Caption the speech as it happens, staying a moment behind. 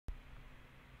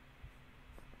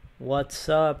What's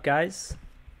up, guys?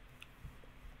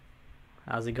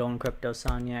 How's it going, Crypto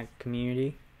Soniac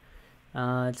community?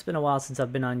 It's been a while since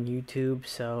I've been on YouTube,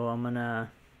 so I'm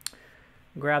gonna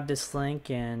grab this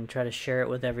link and try to share it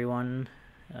with everyone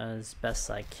as best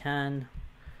I can.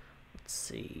 Let's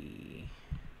see.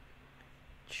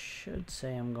 It should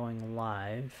say I'm going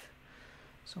live,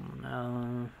 so I'm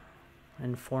gonna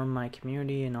inform my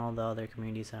community and all the other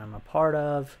communities that I'm a part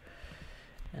of,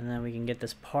 and then we can get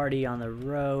this party on the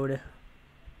road.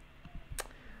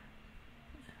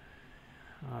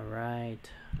 All right,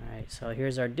 so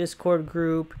here's our Discord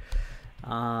group.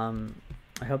 I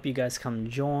hope you guys come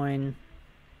join.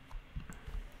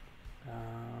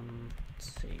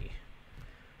 Let's see,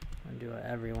 I'm gonna do an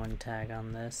everyone tag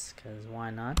on this because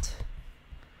why not?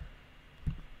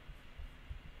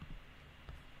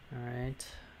 All right,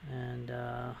 and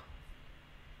let's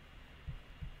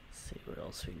see what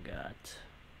else we got.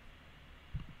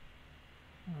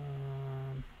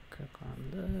 Click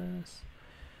on this.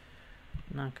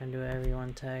 I'm not gonna do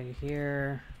everyone tag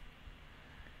here.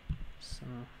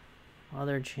 Some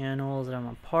other channels that I'm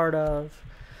a part of.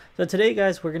 So today,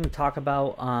 guys, we're gonna talk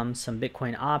about some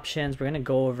Bitcoin options. We're gonna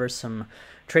go over some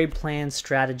trade plans,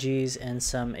 strategies, and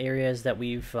some areas that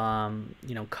we've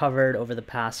covered over the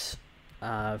past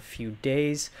few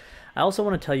days. I also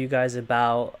want to tell you guys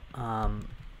about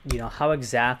how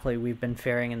exactly we've been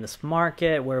faring in this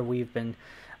market, where we've been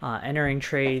entering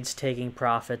trades, taking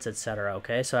profits, etc.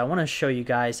 Okay, so I want to show you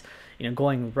guys,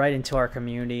 going right into our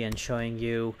community and showing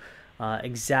you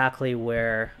exactly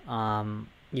where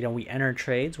we enter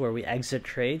trades, where we exit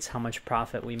trades, how much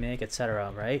profit we make,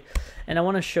 etc. Right, and I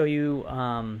want to show you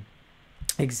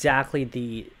exactly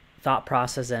the thought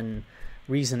process and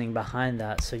reasoning behind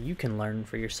that, so you can learn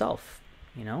for yourself.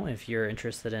 If you're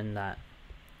interested in that.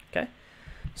 Okay,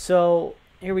 so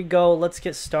here we go. Let's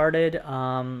get started.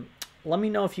 Let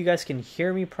me know if you guys can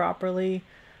hear me properly.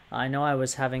 I know I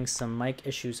was having some mic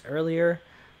issues earlier,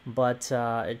 but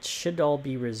it should all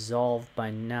be resolved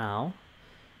by now.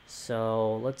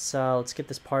 So let's get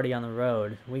this party on the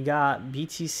road. We got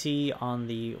BTC on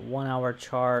the 1 hour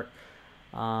chart.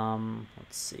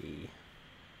 Let's see.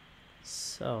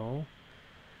 So,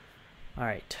 all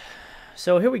right.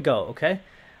 So here we go. Okay.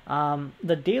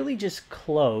 The daily just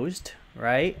closed.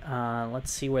 Right,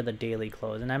 let's see where the daily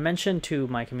close. And I mentioned to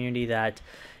my community that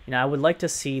I would like to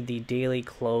see the daily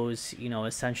close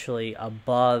essentially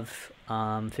above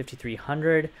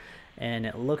 5300, and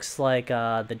it looks like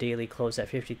the daily closed at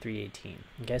 5318.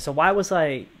 Okay, so why was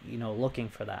I looking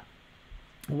for that?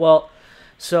 Well,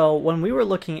 so when we were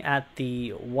looking at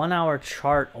the 1 hour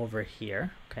chart over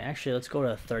here, okay, actually let's go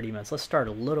to 30 minutes. Let's start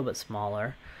a little bit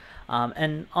smaller.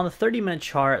 And on the 30-minute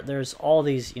chart, there's all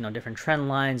these different trend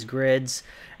lines, grids,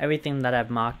 everything that I've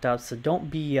mocked up. So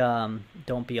don't be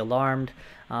alarmed.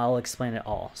 I'll explain it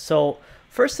all. So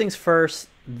first things first,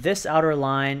 this outer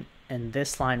line and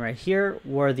this line right here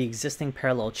were the existing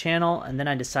parallel channel, and then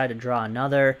I decided to draw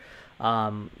another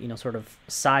sort of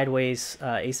sideways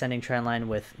ascending trend line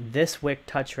with this wick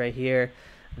touch right here,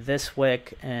 this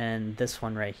wick, and this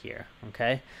one right here.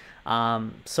 Okay.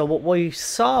 So what we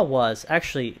saw was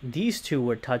actually these two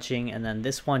were touching, and then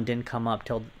this one didn't come up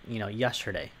till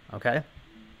yesterday. Okay,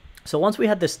 so once we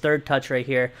had this third touch right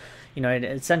here, it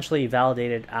essentially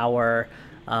validated our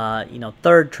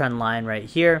third trend line right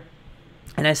here.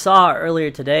 And I saw earlier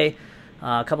today,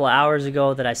 a couple of hours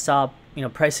ago, that I saw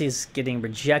prices getting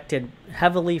rejected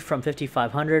heavily from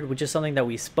 5500, which is something that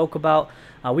we spoke about.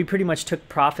 We pretty much took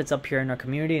profits up here in our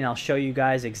community, and I'll show you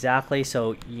guys exactly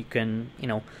so you can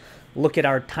look at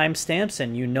our timestamps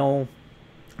and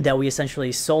that we essentially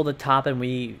sold the top and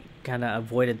we kind of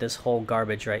avoided this whole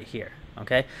garbage right here.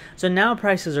 Okay, so now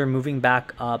prices are moving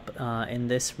back up in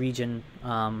this region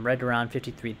right around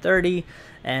 5330,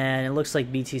 and it looks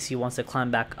like BTC wants to climb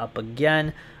back up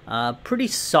again. Pretty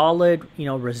solid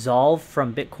resolve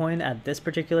from Bitcoin at this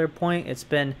particular point. It's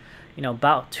been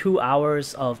about 2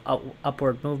 hours of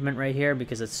upward movement right here,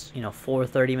 because it's 4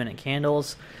 30-minute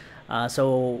candles.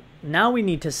 So now we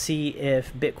need to see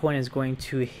if Bitcoin is going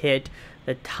to hit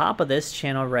the top of this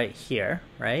channel right here,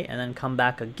 right, and then come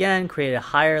back again, create a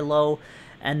higher low,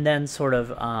 and then sort of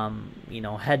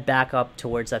head back up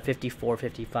towards that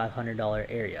 $5,500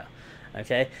 area.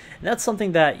 Okay, and that's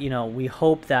something that we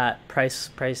hope that price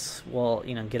will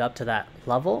get up to that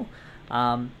level.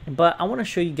 But I want to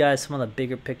show you guys some of the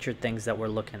bigger picture things that we're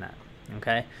looking at.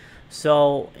 Okay,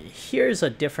 so here's a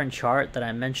different chart that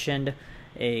I mentioned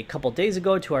a couple days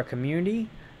ago to our community.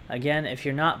 Again, if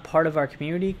you're not part of our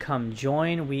community, come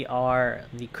join. We are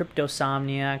the Crypto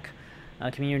Somniac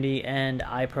community, and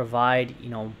I provide, you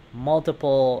know,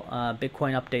 multiple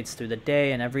Bitcoin updates through the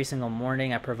day, and every single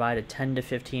morning I provide a 10 to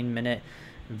 15 minute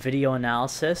video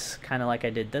analysis, kind of like I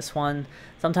did this one.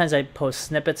 Sometimes I post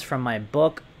snippets from my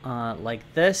book like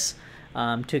this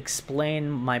to explain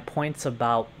my points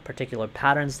about particular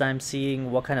patterns that I'm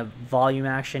seeing, what kind of volume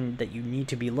action that you need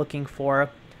to be looking for.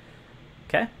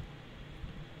 Okay,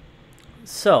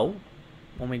 so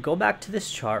when we go back to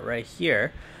this chart right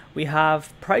here, we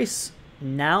have price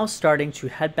now starting to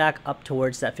head back up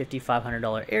towards that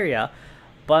 $5,500 area,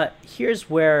 but here's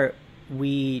where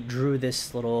we drew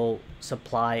this little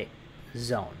supply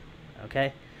zone.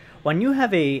 Okay, when you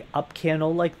have a up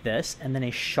candle like this and then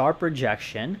a sharp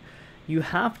rejection, you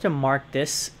have to mark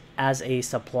this as a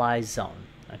supply zone.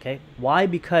 Okay, why?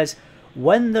 Because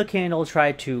when the candle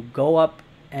tried to go up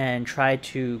and try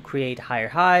to create higher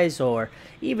highs, or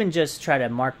even just try to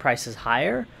mark prices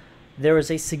higher, there was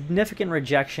a significant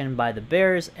rejection by the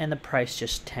bears and the price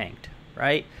just tanked,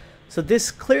 right? So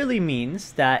this clearly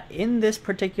means that in this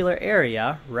particular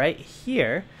area right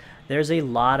here, there's a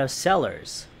lot of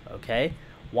sellers. Okay,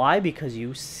 why? Because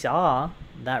you saw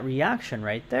that reaction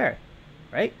right there,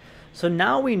 right? So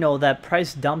now we know that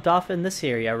price dumped off in this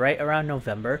area right around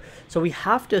November. So we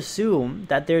have to assume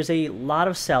that there's a lot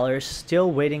of sellers still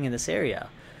waiting in this area.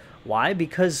 Why?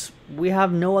 Because we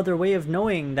have no other way of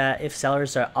knowing that if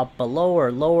sellers are up below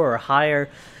or lower or higher.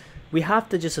 We have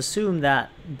to just assume that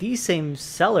these same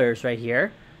sellers right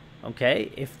here,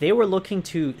 okay, if they were looking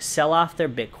to sell off their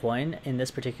Bitcoin in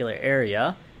this particular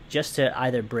area just to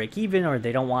either break even, or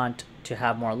they don't want to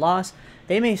have more loss,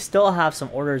 they may still have some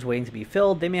orders waiting to be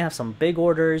filled. They may have some big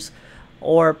orders,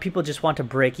 or people just want to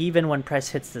break even when price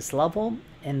hits this level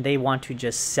and they want to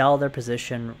just sell their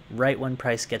position right when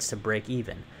price gets to break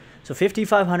even. So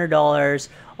 $5,500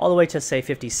 all the way to say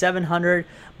 $5,700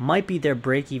 might be their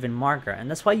break-even marker, and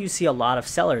that's why you see a lot of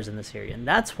sellers in this area, and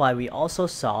that's why we also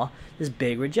saw this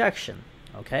big rejection.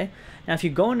 Okay, now if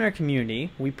you go in our community,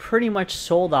 we pretty much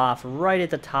sold off right at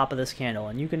the top of this candle,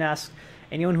 and you can ask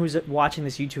anyone who's watching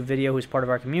this YouTube video who's part of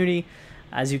our community.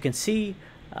 As you can see,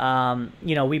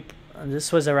 you know,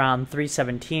 this was around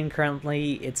 3:17.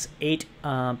 Currently, it's 8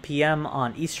 p.m.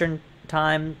 on Eastern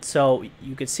time, so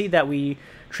you could see that we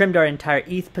trimmed our entire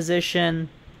ETH position,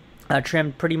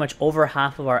 trimmed pretty much over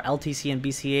half of our LTC and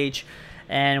BCH,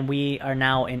 and we are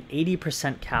now in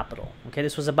 80% capital. Okay,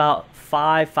 this was about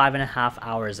 5.5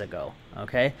 hours ago.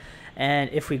 Okay, and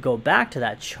if we go back to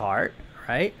that chart,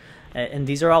 right, and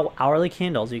these are all hourly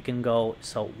candles, you can go,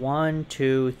 so 1,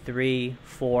 2, 3,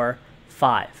 4,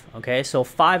 5. Okay, so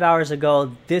 5 hours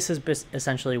ago, this is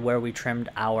essentially where we trimmed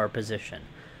our position.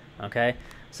 Okay,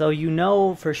 so you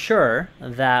know for sure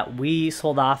that we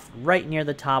sold off right near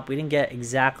the top. We didn't get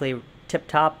exactly tip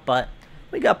top, but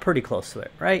we got pretty close to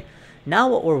it, right? Now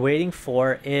what we're waiting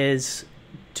for is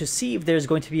to see if there's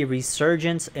going to be a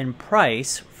resurgence in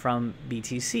price from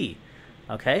BTC.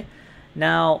 Okay,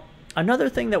 now another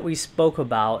thing that we spoke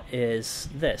about is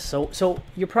this. So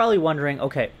you're probably wondering,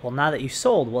 okay, well, now that you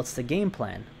sold, what's the game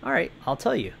plan? All right, I'll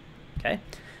tell you. Okay,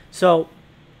 so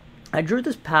I drew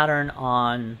this pattern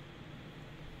on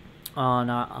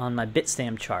my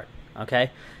Bitstamp chart.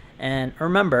 Okay, and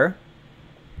remember,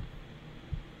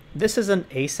 this is an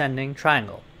ascending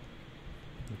triangle.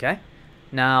 Okay,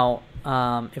 now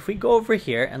if we go over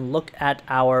here and look at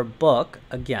our book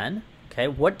again, okay,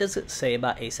 what does it say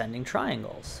about ascending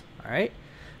triangles? All right,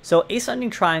 so ascending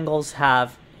triangles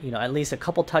have, you know, at least a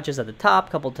couple touches at the top,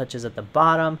 couple touches at the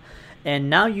bottom, and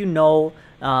now you know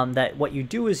that what you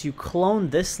do is you clone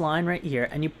this line right here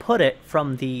and you put it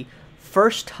from the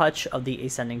first touch of the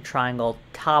ascending triangle,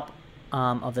 top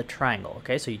of the triangle.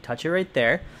 Okay, so you touch it right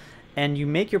there, and you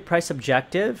make your price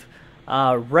objective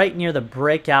right near the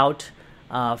breakout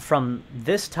from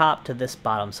this top to this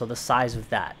bottom, so the size of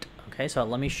that. Okay, so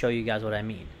let me show you guys what I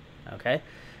mean. Okay,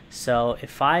 so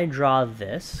if I draw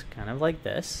this kind of like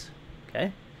this,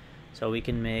 okay, so we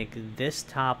can make this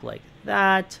top like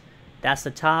that. That's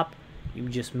the top. You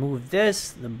just move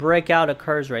this, the breakout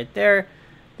occurs right there.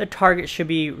 The target should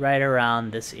be right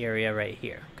around this area right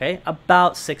here, okay,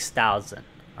 about 6,000.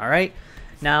 All right,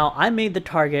 now I made the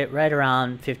target right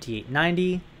around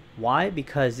 58.90. Why?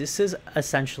 Because this is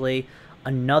essentially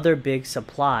another big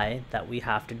supply that we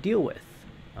have to deal with.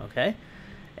 Okay,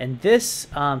 and this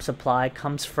supply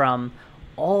comes from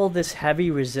all this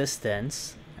heavy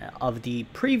resistance of the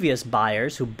previous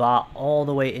buyers who bought all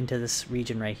the way into this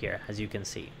region right here, as you can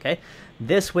see. Okay,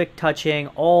 this wick touching,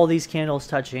 all these candles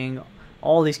touching,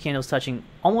 all these candles touching,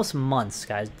 almost months,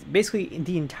 guys. Basically,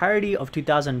 the entirety of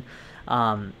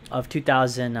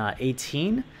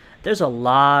 2018, there's a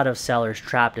lot of sellers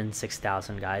trapped in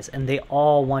 6,000, guys, and they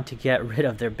all want to get rid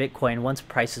of their Bitcoin once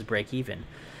prices break even.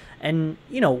 And,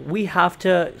 you know, we have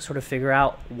to sort of figure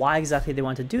out why exactly they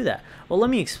want to do that. Well, let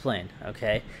me explain,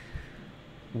 okay?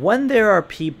 When there are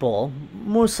people,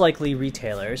 most likely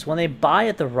retailers, when they buy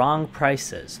at the wrong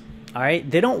prices, all right,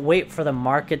 they don't wait for the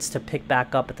markets to pick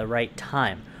back up at the right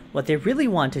time. What they really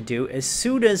want to do, as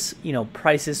soon as, you know,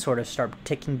 prices sort of start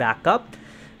ticking back up,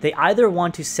 they either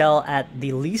want to sell at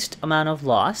the least amount of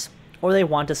loss or they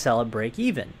want to sell at break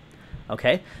even.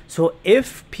 Okay, so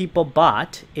if people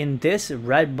bought in this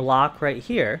red block right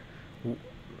here,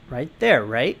 right there,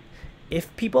 right?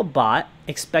 If people bought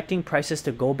expecting prices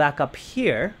to go back up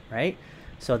here, right?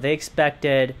 So they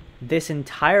expected this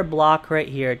entire block right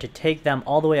here to take them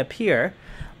all the way up here,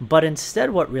 but instead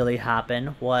what really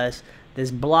happened was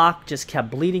this block just kept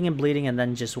bleeding and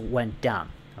then just went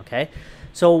down, okay?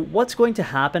 So what's going to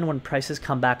happen when prices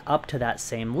come back up to that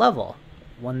same level?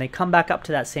 When they come back up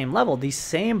to that same level, these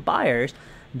same buyers,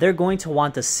 they're going to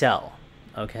want to sell,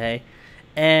 okay?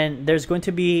 And there's going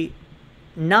to be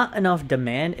not enough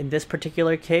demand in this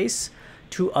particular case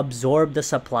to absorb the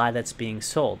supply that's being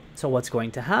sold. So what's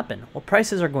going to happen? Well,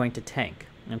 prices are going to tank,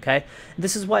 okay?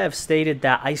 This is why I've stated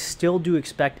that I still do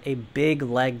expect a big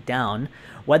leg down,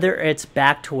 whether it's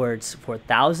back towards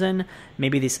 4,000,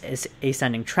 maybe this is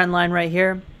ascending trend line right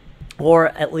here, or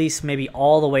at least maybe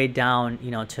all the way down,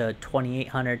 you know, to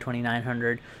 2,800,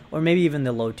 2,900, or maybe even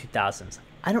the low 2,000s.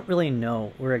 I don't really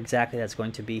know where exactly that's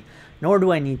going to be, nor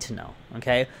do I need to know,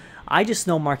 okay? I just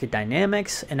know market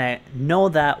dynamics, and I know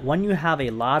that when you have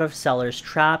a lot of sellers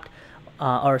trapped, a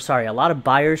lot of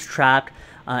buyers trapped,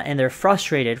 and they're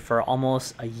frustrated for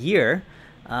almost a year,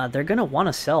 they're gonna want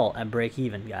to sell at break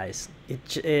even, guys.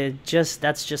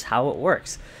 That's just how it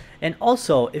works. And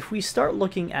also, if we start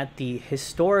looking at the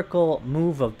historical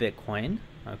move of Bitcoin,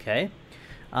 okay,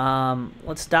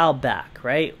 let's dial back,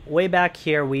 right? Way back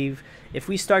here, if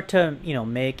we start to, you know,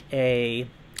 make a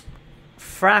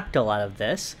fractal out of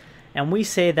this, and we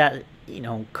say that, you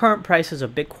know, current prices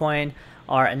of Bitcoin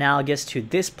are analogous to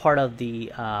this part of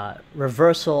the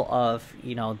reversal of,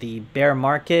 you know, the bear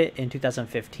market in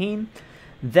 2015,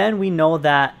 then we know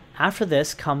that after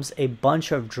this comes a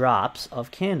bunch of drops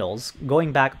of candles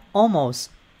going back almost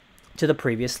to the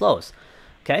previous lows.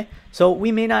 Okay, so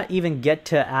we may not even get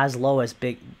to as low as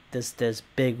this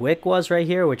big wick was right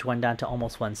here, which went down to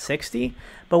almost 160,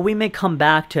 but we may come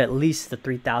back to at least the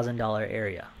 $3,000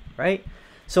 area, right?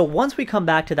 So once we come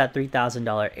back to that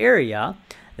 $3,000 area,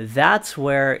 that's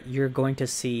where you're going to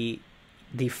see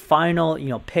the final, you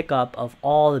know, pickup of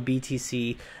all the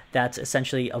BTC that's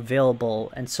essentially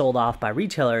available and sold off by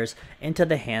retailers into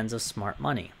the hands of smart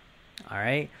money. All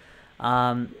right.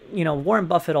 You know, Warren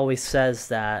Buffett always says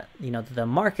that, you know, the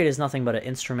market is nothing but an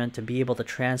instrument to be able to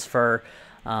transfer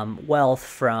wealth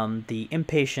from the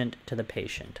impatient to the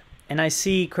patient. And I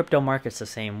see crypto markets the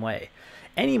same way.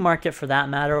 Any market for that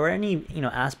matter, or any, you know,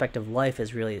 aspect of life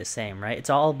is really the same, right? It's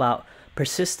all about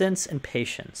persistence and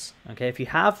patience. Okay. If you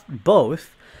have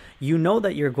both, you know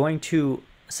that you're going to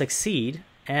succeed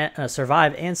and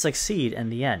survive and succeed in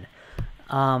the end.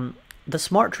 The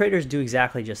smart traders do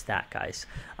exactly just that, guys.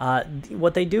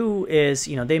 What they do is,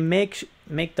 you know, they make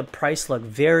the price look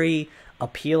very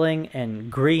appealing and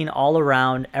green all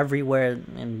around everywhere,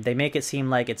 and they make it seem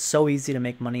like it's so easy to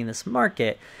make money in this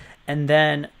market. And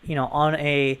then, you know, on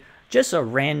just a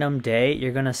random day,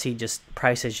 you're gonna see just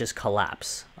prices just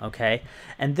collapse. Okay,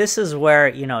 and this is where,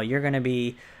 you know, you're gonna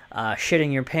be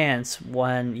shitting your pants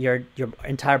when your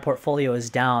entire portfolio is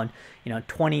down, you know,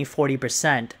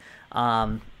 20-40%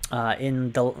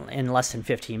 in less than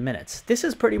 15 minutes. This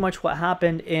is pretty much what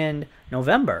happened in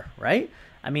November, right?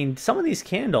 I mean, some of these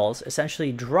candles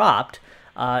essentially dropped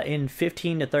in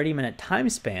 15 to 30 minute time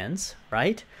spans,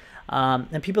 right?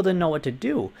 And people didn't know what to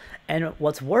do. And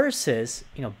what's worse is,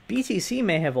 you know, BTC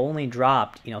may have only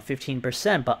dropped, you know,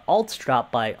 15%, but alts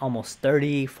dropped by almost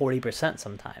 30-40%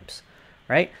 sometimes,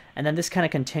 right? And then this kind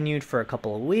of continued for a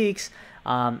couple of weeks.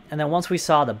 And then once we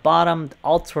saw the bottom,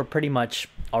 alts were pretty much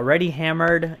already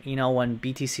hammered. You know, when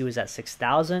BTC was at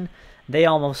 6,000, they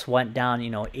almost went down, you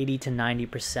know, 80 to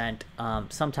 90%,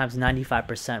 sometimes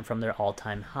 95% from their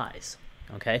all-time highs.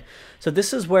 Okay, so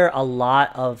this is where a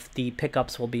lot of the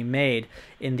pickups will be made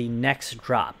in the next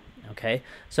drop. Okay,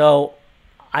 so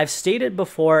I've stated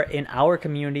before in our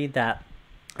community that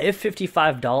if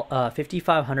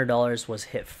 $5,500 was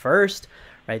hit first,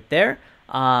 right there,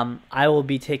 I will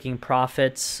be taking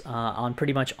profits on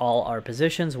pretty much all our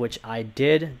positions, which I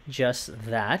did just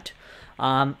that.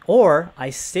 Or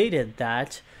I stated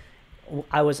that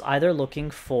I was either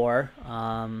looking for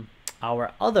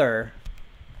our other,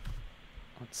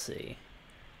 let's see,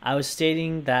 I was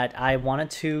stating that I wanted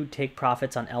to take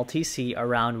profits on LTC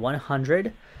around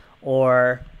 100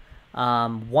 or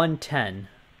 110.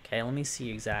 Okay, let me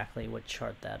see exactly what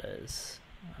chart that is.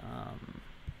 I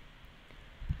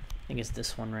think it's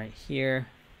this one right here.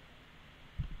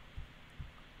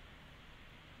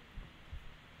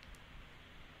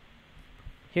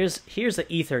 Here's the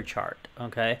Ether chart,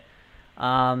 okay?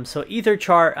 So Ether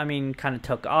chart, I mean, kind of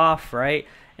took off, right?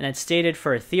 And it stated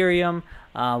for Ethereum,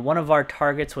 one of our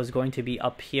targets was going to be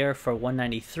up here for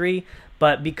 193,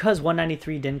 but because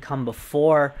 193 didn't come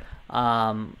before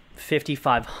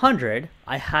 5,500,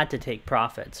 I had to take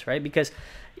profits, right? Because,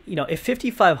 you know, if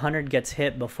 5,500 gets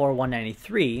hit before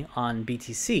 193 on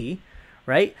BTC,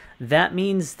 right, that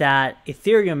means that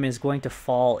Ethereum is going to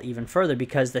fall even further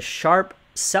because the sharp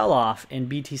sell-off in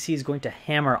BTC is going to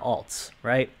hammer alts,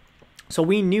 right? So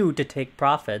we knew to take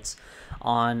profits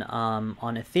on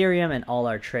Ethereum and all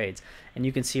our trades. And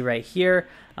you can see right here,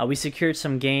 we secured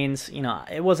some gains. You know,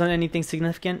 it wasn't anything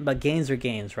significant, but gains are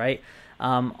gains, right?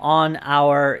 In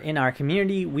our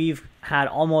community, we've had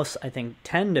almost, I think,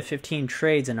 10 to 15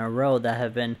 trades in a row that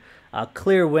have been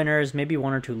clear winners, maybe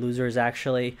one or two losers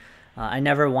actually. I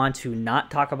never want to not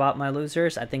talk about my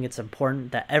losers. I think it's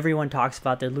important that everyone talks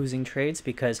about their losing trades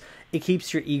because it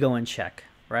keeps your ego in check,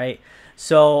 right?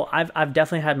 So I've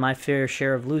definitely had my fair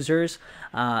share of losers,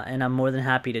 and I'm more than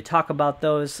happy to talk about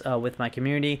those with my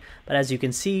community. But as you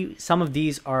can see, some of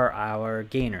these are our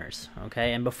gainers,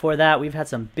 okay? And before that, we've had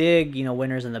some big, you know,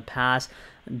 winners in the past.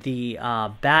 The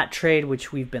BAT trade,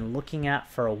 which we've been looking at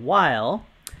for a while,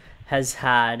 has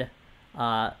had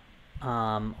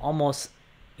almost,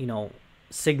 you know,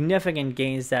 significant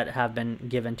gains that have been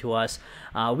given to us.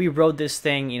 We rode this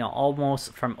thing, you know,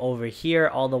 almost from over here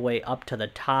all the way up to the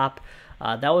top.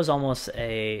 That was almost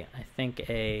I think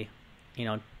a, you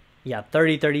know, yeah,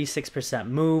 36%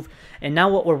 move. And now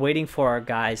what we're waiting for,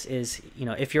 guys, is, you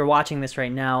know, if you're watching this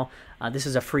right now, this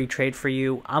is a free trade for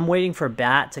you. I'm waiting for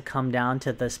BAT to come down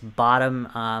to this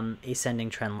bottom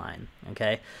ascending trend line,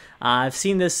 okay? I've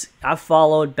seen this, I've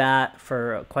followed BAT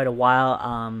for quite a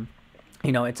while.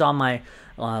 You know, it's on my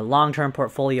long-term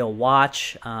portfolio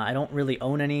watch. I don't really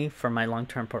own any for my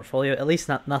long-term portfolio, at least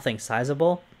nothing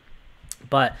sizable.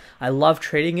 But I love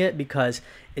trading it because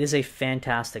it is a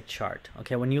fantastic chart.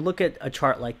 Okay, when you look at a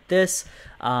chart like this,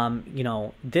 you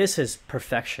know, this is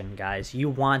perfection, guys. You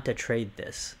want to trade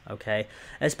this, okay?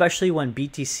 Especially when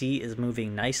BTC is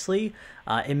moving nicely.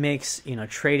 It makes, you know,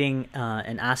 trading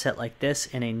an asset like this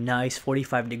in a nice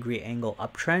 45-degree angle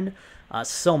uptrend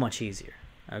so much easier,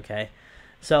 okay?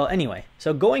 So anyway,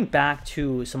 so going back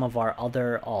to some of our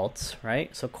other alts,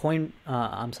 right? So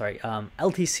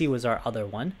LTC was our other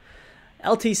one.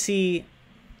 LTC,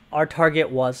 our target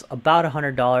was about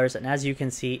 $100, and as you can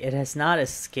see, it has not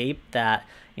escaped that,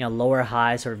 you know, lower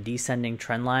high sort of descending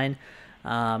trend line.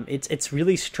 It's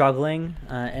really struggling,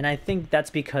 and I think that's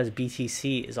because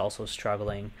BTC is also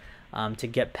struggling to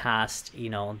get past, you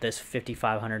know, this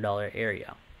 $5,500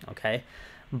 area. Okay,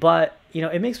 but you know,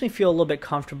 it makes me feel a little bit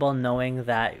comfortable knowing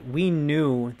that we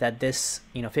knew that this,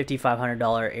 you know,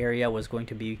 $5,500 area was going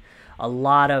to be a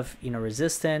lot of, you know,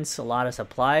 resistance, a lot of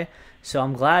supply. So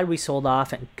I'm glad we sold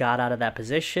off and got out of that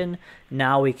position.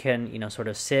 Now we can, you know, sort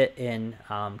of sit in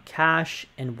cash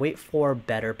and wait for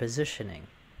better positioning.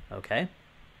 Okay.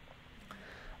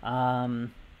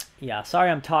 Yeah,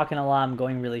 sorry I'm talking a lot. I'm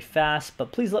going really fast,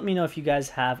 but please let me know if you guys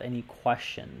have any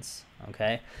questions.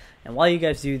 Okay. And while you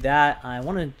guys do that, I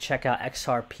want to check out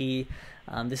XRP.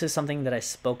 This is something that I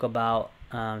spoke about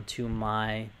to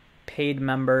my paid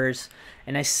members,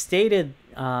 and I stated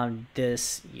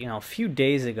this, you know, a few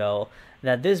days ago,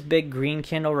 that this big green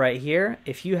candle right here,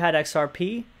 if you had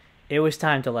XRP, it was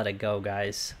time to let it go,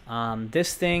 guys.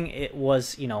 This thing, it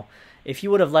was, you know, if you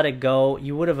would have let it go,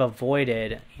 you would have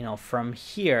avoided, you know, from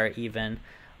here even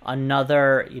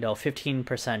another, you know,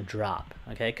 15% drop,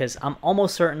 okay? Because I'm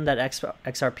almost certain that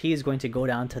XRP is going to go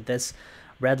down to this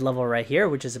red level right here,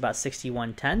 which is about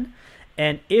 61.10,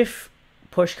 and if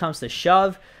push comes to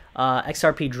shove,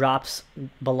 XRP drops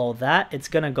below that, it's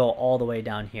gonna go all the way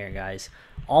down here, guys,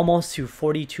 almost to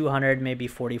 4,200, maybe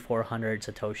 4,400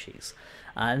 satoshis,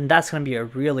 and that's gonna be a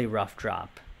really rough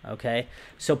drop. Okay,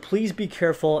 so please be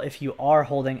careful if you are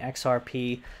holding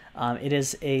XRP. It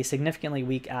is a significantly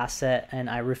weak asset,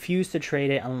 and I refuse to trade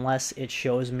it unless it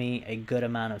shows me a good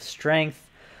amount of strength.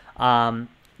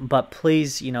 But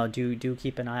please, you know, do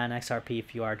keep an eye on XRP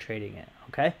if you are trading it.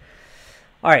 Okay.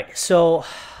 All right. So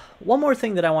one more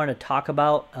thing that I wanted to talk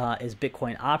about is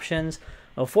Bitcoin options.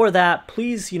 Before that,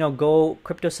 please, you know, go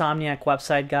Cryptosomniac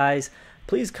website, guys.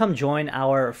 Please come join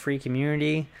our free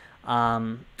community.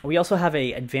 We also have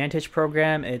a Advantage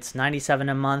program. It's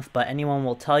 $97 a month, but anyone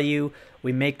will tell you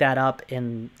we make that up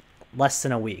in less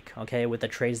than a week, okay, with the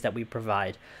trades that we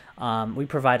provide. We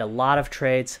provide a lot of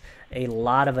trades, a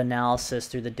lot of analysis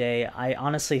through the day. I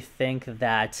honestly think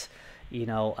that, you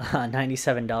know,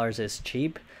 $97 is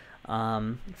cheap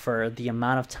for the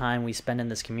amount of time we spend in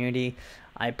this community.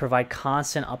 I provide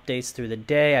constant updates through the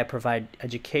day. I provide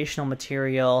educational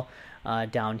material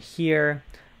down here.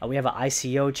 We have an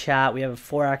ICO chat. We have a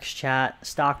Forex chat,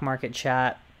 stock market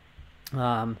chat.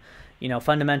 You know,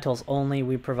 fundamentals only.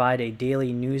 We provide a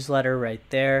daily newsletter right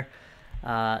there.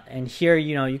 And here,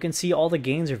 you know, you can see all the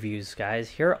gains reviews, guys.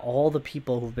 Here are all the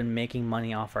people who've been making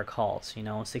money off our calls. You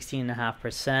know,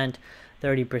 16.5%,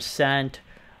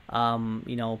 30%.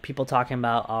 You know, people talking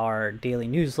about our daily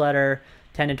newsletter,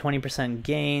 10 to 20%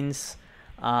 gains,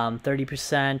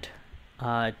 30%,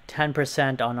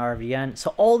 10% on RVN.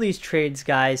 So all these trades,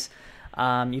 guys,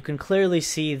 you can clearly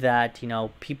see that, you know,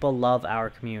 people love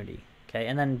our community. Okay,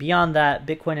 and then beyond that,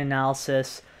 Bitcoin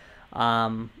analysis. You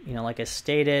know, like I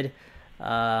stated,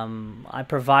 I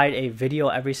provide a video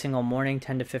every single morning,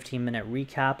 10 to 15-minute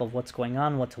recap of what's going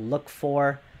on, what to look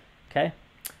for. Okay.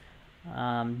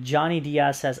 Johnny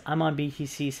Diaz says, I'm on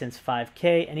BTC since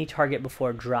 5K. Any target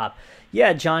before drop?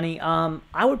 Yeah, Johnny,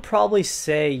 I would probably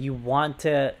say you want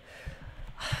to...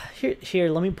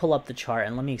 Here, let me pull up the chart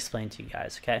and let me explain to you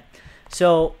guys, okay?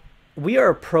 So we are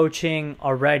approaching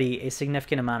already a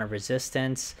significant amount of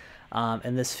resistance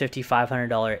in this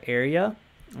 $5,500 area,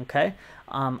 okay?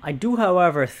 I do,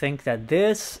 however, think that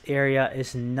this area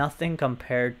is nothing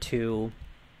compared to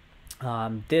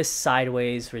this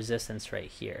sideways resistance right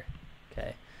here,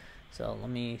 okay? So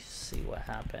let me see what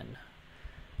happened.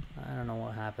 I don't know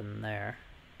what happened there.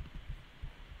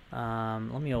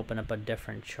 Let me open up a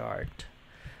different chart.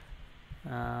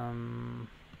 I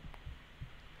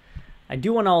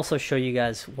do want to also show you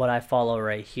guys what I follow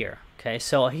right here. Okay,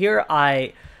 so here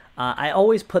I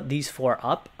always put these four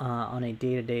up on a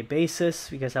day-to-day basis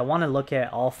because I want to look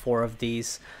at all four of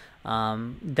these.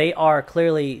 They are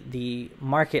clearly the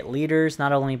market leaders,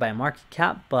 not only by market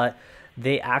cap, but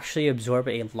they actually absorb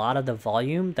a lot of the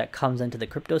volume that comes into the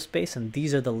crypto space, and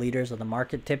these are the leaders of the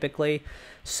market typically.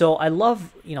 So I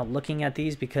love, you know, looking at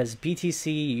these because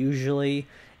BTC usually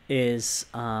is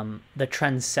the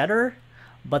trendsetter,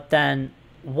 but then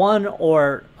one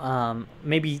or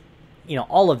maybe, you know,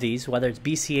 all of these, whether it's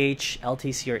BCH,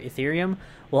 LTC, or Ethereum,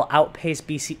 will outpace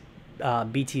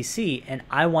BTC, and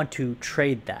I want to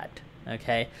trade that.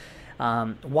 Okay,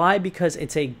 why? Because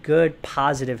it's a good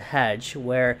positive hedge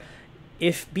where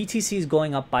if BTC is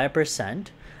going up by 1%,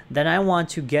 then I want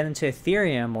to get into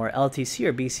Ethereum or LTC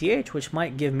or BCH, which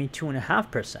might give me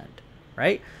 2.5%,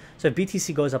 right? So if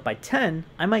BTC goes up by 10,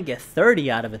 I might get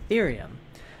 30 out of Ethereum.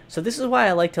 So this is why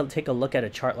I like to take a look at a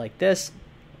chart like this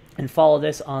and follow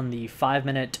this on the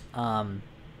 5-minute time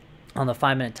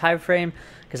frame,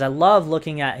 because I love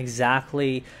looking at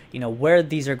exactly, you know, where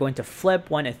these are going to flip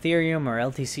when Ethereum or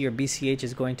LTC or BCH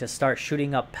is going to start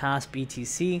shooting up past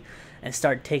BTC and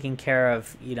start taking care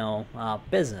of, you know,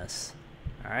 business.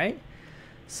 All right.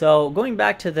 So going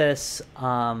back to this,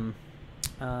 where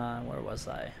was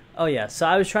I? Oh yeah, so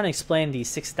I was trying to explain the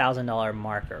 $6,000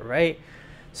 marker, right?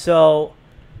 So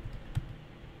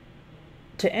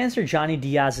to answer Johnny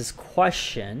Diaz's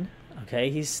question,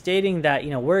 okay, he's stating that, you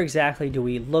know, where exactly do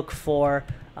we look for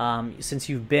since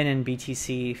you've been in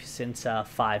BTC since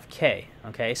 5K,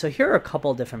 okay? So here are a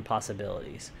couple different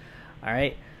possibilities, all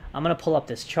right? I'm going to pull up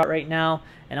this chart right now,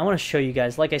 and I want to show you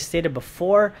guys, like I stated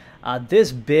before,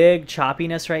 this big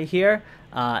choppiness right here,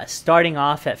 starting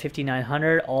off at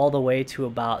 $5,900 all the way to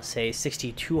about, say,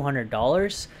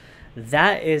 $6,200.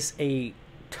 That is a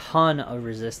ton of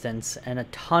resistance and a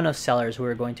ton of sellers who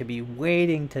are going to be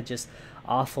waiting to just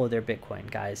offload their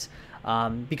Bitcoin, guys,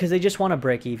 because they just want to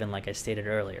break even, like I stated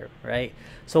earlier, right?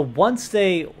 So once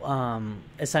they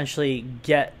essentially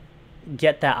get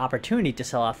that opportunity to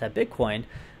sell off that Bitcoin,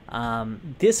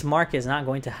 this market is not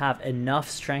going to have enough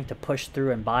strength to push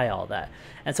through and buy all that.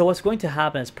 And so what's going to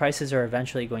happen is prices are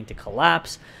eventually going to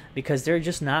collapse because there are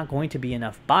just not going to be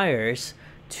enough buyers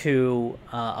to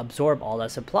absorb all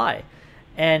that supply.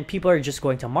 And people are just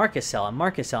going to market sell,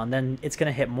 and then it's going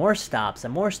to hit more stops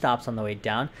and more stops on the way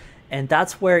down. And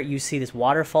that's where you see this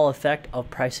waterfall effect of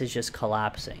prices just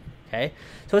collapsing. Okay,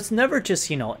 so it's never just,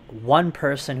 you know, one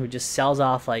person who just sells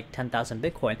off like 10,000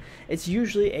 Bitcoin. It's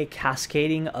usually a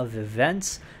cascading of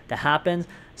events that happens.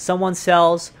 Someone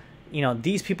sells, you know,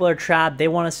 these people are trapped. They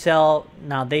want to sell.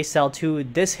 Now they sell too.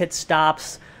 This hit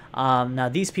stops. Now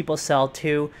these people sell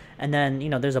too. And then, you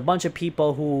know, there's a bunch of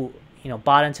people who, you know,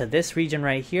 bought into this region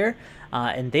right here.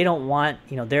 and they don't want,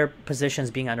 you know, their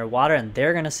positions being underwater, and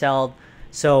they're going to sell.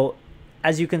 So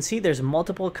as you can see, there's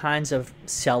multiple kinds of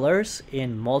sellers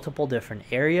in multiple different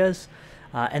areas,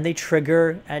 and they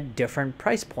trigger at different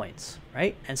price points,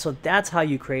 right? And so that's how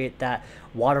you create that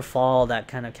waterfall, that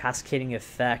kind of cascading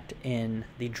effect in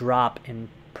the drop in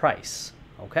price.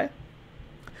 Okay.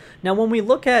 Now, when we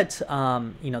look at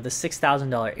you know, the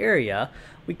 $6,000 area,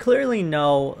 we clearly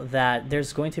know that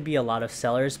there's going to be a lot of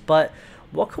sellers. But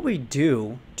what could we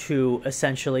do to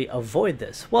essentially avoid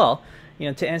this? Well, you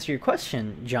know, to answer your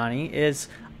question, Johnny, is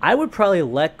I would probably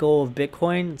let go of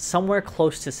Bitcoin somewhere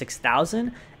close to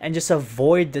 6,000 and just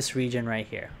avoid this region right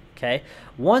here. Okay.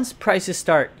 Once prices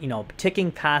start, you know,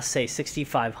 ticking past, say,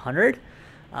 6,500.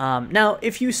 Now,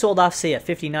 if you sold off, say, at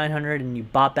 5,900 and you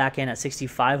bought back in at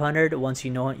 6,500, once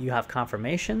you know you have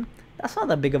confirmation, that's not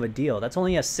that big of a deal. That's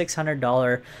only a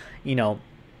 $600, you know,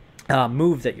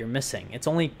 move that you're missing. It's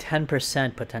only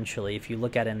 10% potentially if you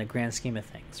look at it in the grand scheme of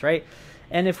things, right?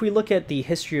 And if we look at the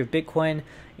history of Bitcoin,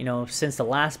 you know, since the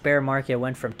last bear market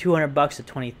went from 200 bucks to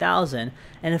 20,000,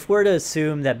 and if we're to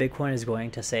assume that Bitcoin is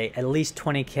going to, say, at least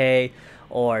 20K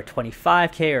or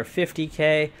 25K or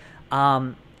 50K,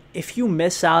 if you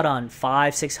miss out on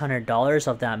 $500-600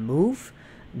 of that move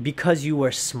because you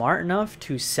were smart enough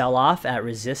to sell off at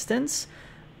resistance,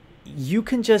 you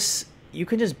can just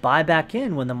buy back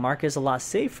in when the market is a lot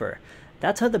safer.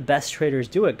 That's how the best traders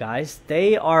do it, guys.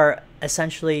 They are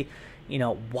essentially, you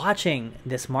know, watching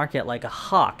this market like a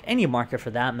hawk, any market for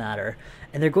that matter,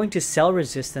 and they're going to sell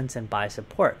resistance and buy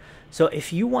support. So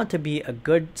if you want to be a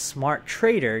good, smart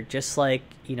trader, just like,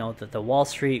 you know, the Wall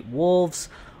Street wolves,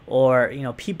 or, you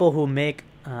know, people who make,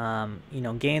 you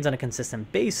know, gains on a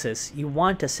consistent basis, you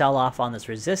want to sell off on this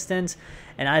resistance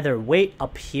and either wait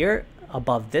up here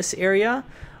above this area,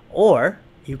 or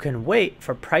you can wait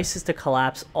for prices to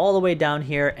collapse all the way down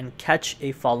here and catch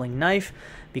a falling knife,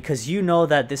 because you know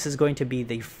that this is going to be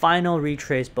the final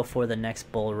retrace before the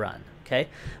next bull run. Okay.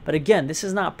 But again, this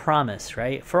is not promise,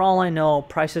 right? For all I know,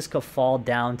 prices could fall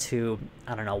down to,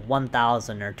 I don't know,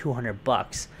 1,000 or 200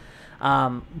 bucks.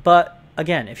 But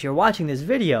again, if you're watching this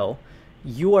video,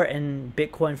 you are in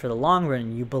Bitcoin for the long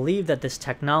run. You believe that this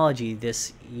technology,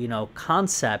 this, you know,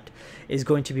 concept is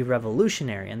going to be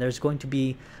revolutionary, and there's going to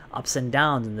be ups and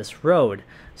downs in this road.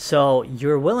 So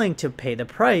you're willing to pay the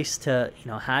price to,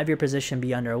 you know, have your position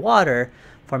be underwater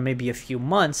for maybe a few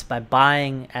months by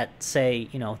buying at, say,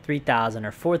 you know, 3,000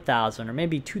 or 4,000 or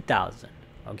maybe 2,000.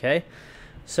 Okay.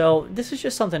 So this is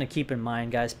just something to keep in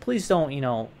mind, guys. Please don't, you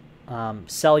know,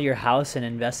 sell your house and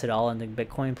invest it all into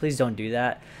Bitcoin. Please don't do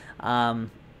that.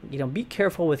 You know, be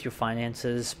careful with your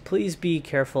finances. Please be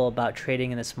careful about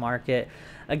trading in this market.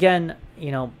 Again,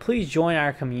 you know, please join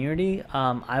our community.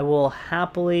 I will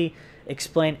happily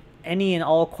explain any and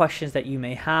all questions that you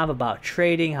may have about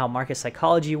trading, how market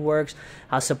psychology works,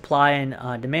 how supply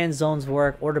and demand zones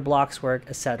work, order blocks work,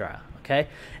 etc. Okay,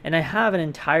 and I have an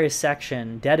entire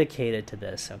section dedicated to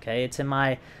this. Okay, it's in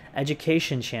my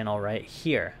education channel right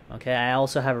here. Okay, I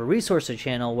also have a resources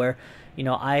channel where, you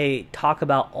know, I talk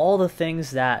about all the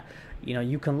things that, you know,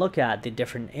 you can look at, the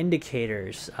different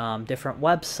indicators, different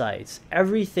websites,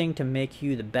 everything to make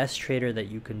you the best trader that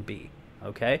you can be.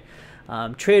 Okay,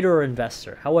 trader or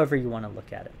investor, however you want to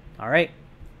look at it. All right,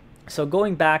 so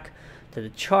going back to the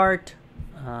chart,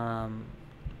 over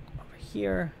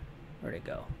here, where'd it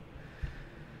go?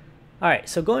 All right,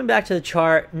 so going back to the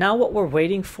chart, now what we're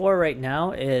waiting for right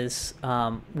now is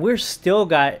we're still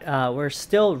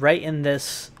right in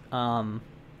this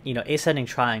you know, ascending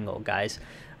triangle, guys.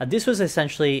 This was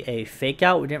essentially a fake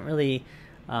out. We didn't really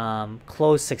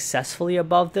close successfully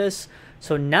above this.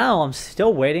 So now I'm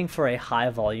still waiting for a high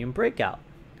volume breakout.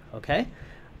 Okay.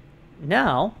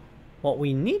 Now what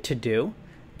we need to do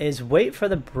is wait for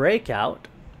the breakout,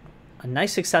 a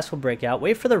nice successful breakout,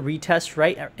 wait for the retest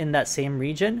right in that same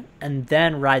region, and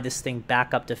then ride this thing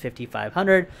back up to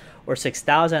 5,500 or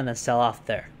 6,000 and then sell off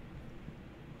there.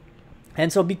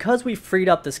 And so because we freed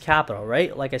up this capital,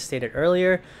 right, like I stated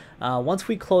earlier, once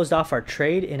we closed off our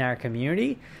trade in our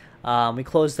community, we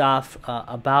closed off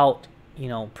about, you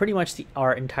know, pretty much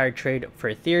our entire trade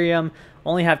for Ethereum,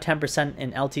 only have 10%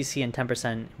 in LTC and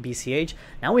 10% BCH.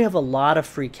 Now we have a lot of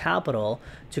free capital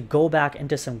to go back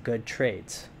into some good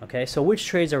trades. Okay, so which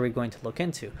trades are we going to look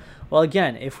into? Well,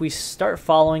 again, if we start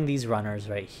following these runners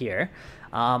right here,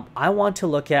 I want to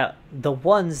look at the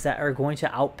ones that are going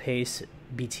to outpace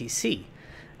BTC.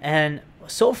 And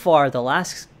so far, the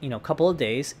last, you know, couple of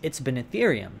days, it's been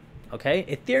Ethereum. Okay,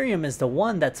 Ethereum is the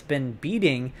one that's been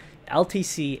beating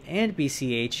LTC and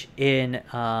BCH in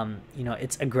you know,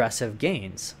 its aggressive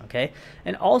gains. Okay,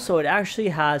 and also it actually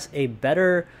has a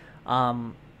better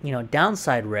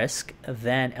downside risk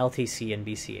than LTC and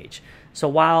BCH. So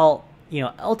while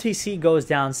LTC goes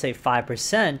down say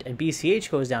 5% and BCH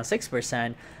goes down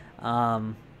 6%,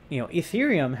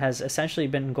 Ethereum has essentially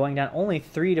been going down only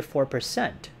 3 to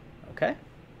 4%. Okay.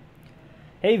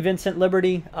 Hey, Vincent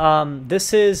Liberty.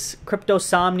 This is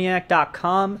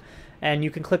cryptosomniac.com, and you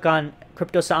can click on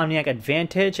Cryptosomniac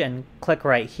Advantage and click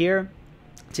right here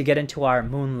to get into our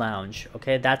Moon Lounge.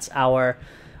 Okay, that's our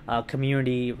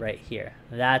community right here.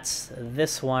 That's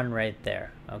this one right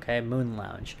there. Okay, Moon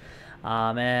Lounge.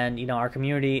 And our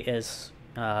community is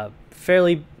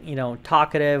fairly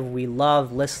talkative. We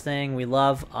love listening. We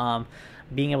love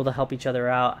being able to help each other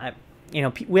out.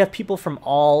 We have people from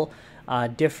all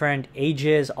different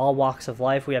ages, all walks of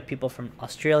life. We have people from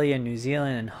Australia, New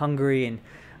Zealand, and Hungary, and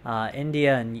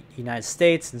India, and United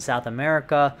States, and South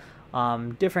America,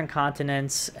 different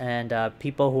continents, and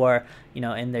people who are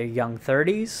in their young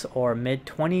 30s or mid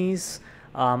 20s,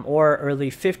 or early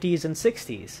 50s and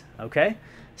 60s. Okay,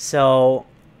 so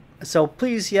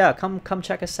please, yeah, come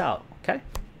check us out. Okay,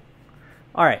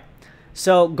 all right.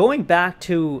 So going back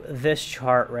to this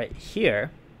chart right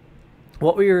here,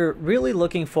 what we're really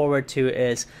looking forward to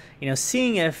is,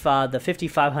 seeing if the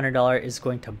 $5,500 is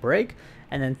going to break,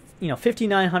 and then,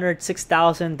 $5,900,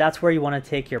 $6,000, that's where you want to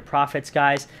take your profits,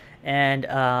 guys, and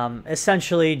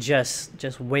essentially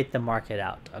just wait the market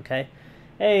out. Okay.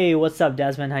 Hey, what's up,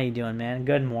 Desmond? How you doing, man?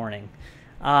 Good morning.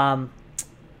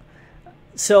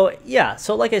 So yeah,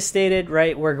 so like I stated,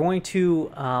 right, we're going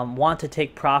to want to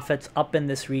take profits up in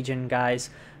this region, guys.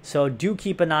 So do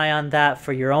keep an eye on that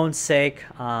for your own sake.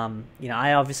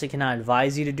 I obviously cannot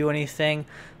advise you to do anything,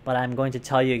 but I'm going to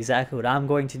tell you exactly what I'm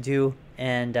going to do.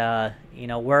 And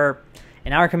we're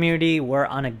in our community, we're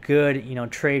on a good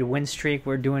trade win streak.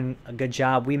 We're doing a good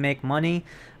job. We make money,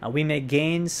 we make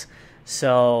gains.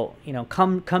 So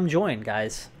come join,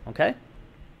 guys. Okay.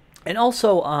 And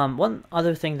also, one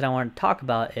other thing that I want to talk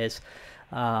about is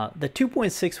the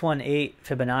 2.618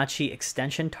 Fibonacci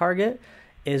extension target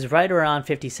is right around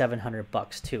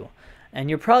 $5,700 too. And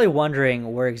you're probably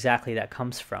wondering where exactly that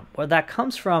comes from. Well, that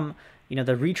comes from,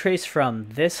 the retrace from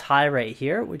this high right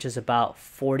here, which is about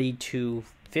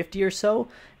 42.50 or so,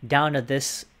 down to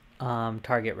this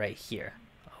target right here.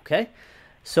 Okay,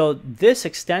 so this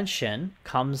extension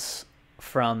comes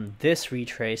from this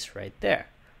retrace right there.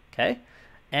 Okay,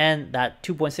 and that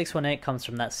 2.618 comes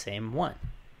from that same one.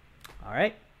 All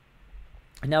right.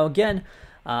 Now again,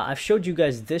 I've showed you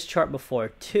guys this chart before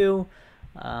too.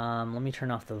 Let me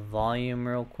turn off the volume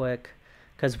real quick,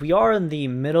 because we are in the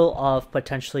middle of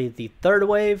potentially the third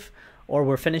wave, or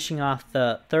we're finishing off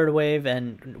the third wave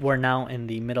and we're now in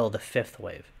the middle of the fifth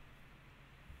wave.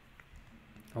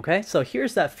 Okay, so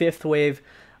here's that fifth wave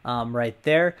right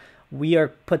there. We are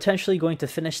potentially going to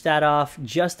finish that off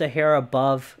just a hair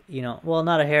above, well,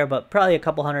 not a hair, but probably a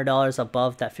couple $100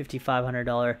 above that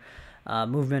 $5,500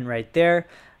 movement right there.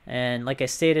 And like I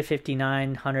stated,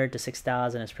 5,900 to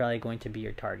 6,000 is probably going to be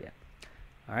your target.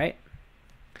 All right.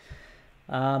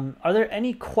 Are there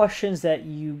any questions that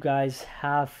you guys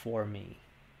have for me?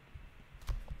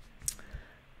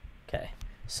 Okay.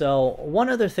 So one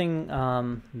other thing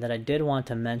that I did want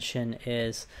to mention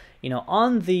is,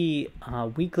 on the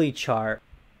weekly chart,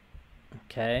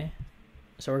 okay,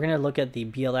 so we're going to look at the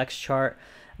BLX chart.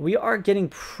 We are getting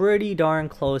pretty darn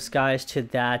close, guys, to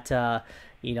that,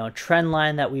 trend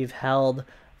line that we've held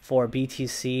for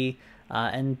BTC.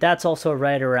 And that's also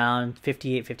right around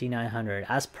 58, 5,900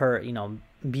 as per,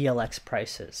 BLX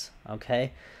prices.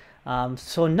 Okay.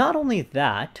 So not only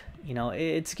that,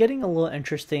 it's getting a little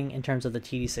interesting in terms of the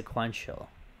TD sequential.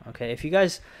 Okay. If you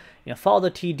guys, follow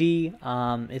the TD,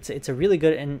 it's a really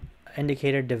good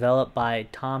indicator developed by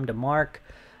Tom DeMark.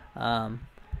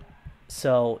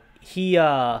 So he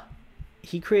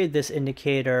created this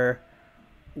indicator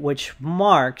which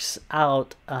marks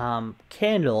out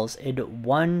candles in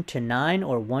 1 to 9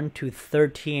 or 1 to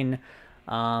 13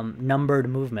 numbered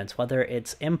movements, whether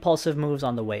it's impulsive moves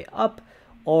on the way up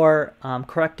or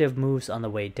corrective moves on the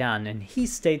way down. And he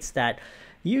states that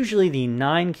usually the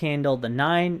 9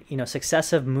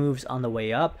 successive moves on the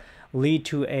way up lead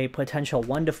to a potential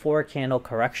 1 to 4 candle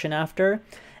correction after.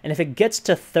 And if it gets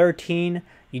to 13,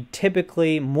 you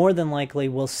typically, more than likely,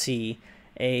 will see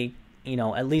a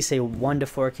at least a 1 to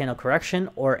 4 candle correction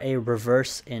or a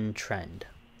reverse in trend.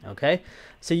 Okay,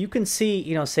 so you can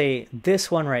see, say this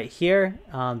one right here,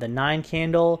 the 9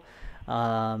 candle,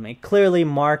 it clearly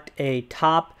marked a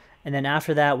top And then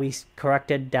after that, we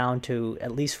corrected down to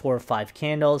at least 4 or 5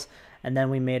 candles. And then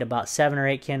we made about 7 or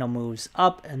 8 candle moves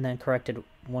up and then corrected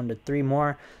 1 to 3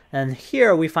 more. And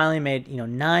here we finally made,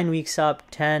 9 weeks up,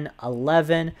 10,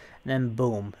 11, and then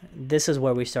boom. This is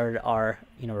where we started our,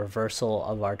 reversal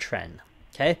of our trend.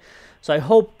 Okay. So I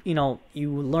hope,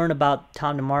 you learn about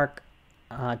time to mark,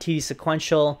 TD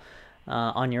sequential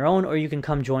on your own, or you can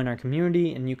come join our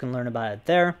community and you can learn about it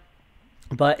there.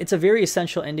 But it's a very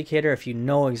essential indicator if you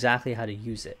know exactly how to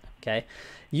use it. Okay.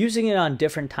 Using it on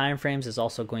different time frames is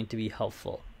also going to be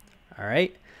helpful. All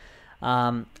right.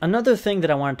 Another thing that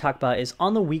I want to talk about is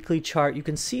on the weekly chart, you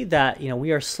can see that,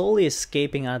 we are slowly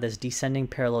escaping out of this descending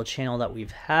parallel channel that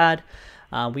we've had.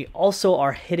 We also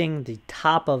are hitting the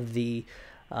top of the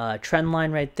trend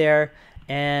line right there.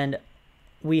 And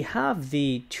we have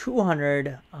the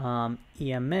 200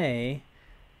 EMA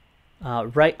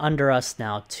right under us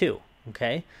now too.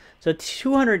 Okay. So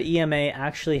 200 EMA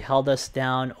actually held us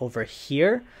down over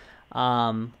here.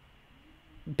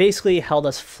 Basically held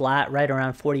us flat right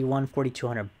around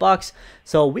 4,200 bucks.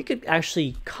 So we could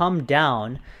actually come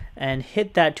down and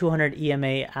hit that 200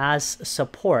 EMA as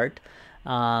support,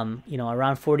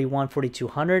 around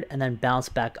 4,200 and then bounce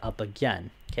back up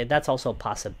again. Okay, that's also a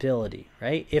possibility,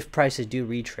 right? If prices do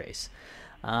retrace.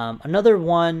 Another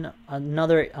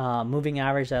moving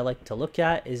average that I like to look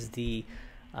at is the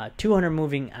 200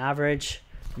 moving average,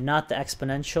 not the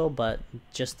exponential, but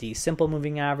just the simple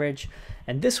moving average.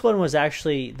 And this one was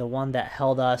actually the one that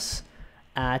held us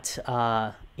at,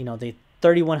 the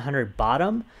 3,100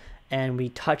 bottom. And we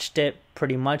touched it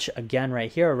pretty much again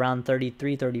right here around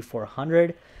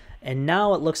 3,400. And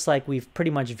now it looks like we've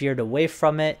pretty much veered away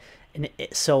from it. And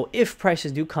so if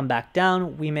prices do come back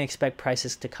down, we may expect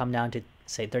prices to come down to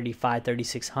say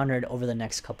 3,600 over the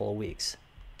next couple of weeks.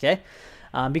 Okay.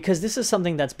 Because this is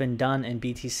something that's been done in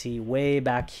BTC way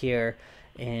back here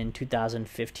in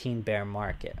 2015 bear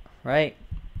market, right?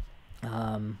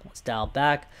 Let's dial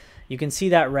back. You can see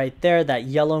that right there, that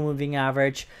yellow moving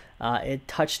average. It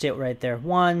touched it right there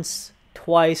once,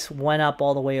 twice, went up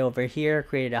all the way over here,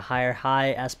 created a higher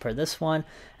high as per this one,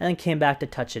 and then came back to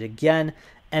touch it again,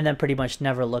 and then pretty much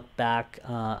never looked back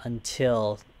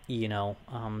until,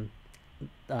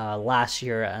 last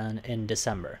year in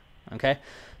December, okay?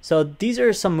 So these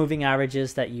are some moving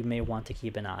averages that you may want to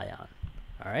keep an eye on.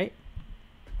 All right.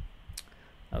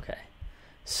 Okay.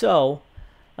 So,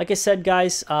 like I said,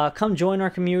 guys, come join our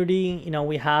community.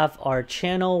 We have our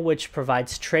channel, which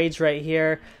provides trades right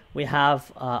here. We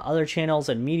have other channels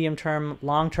in medium term.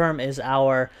 Long term is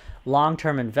our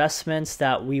long-term investments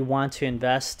that we want to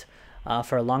invest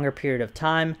for a longer period of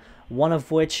time. One of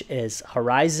which is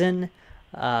Horizon.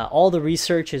 All the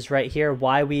research is right here.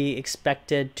 Why we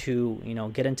expected to,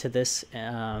 get into this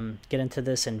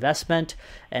investment,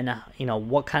 and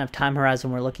what kind of time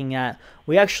horizon we're looking at.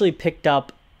 We actually picked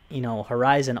up,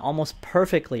 Horizon almost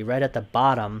perfectly right at the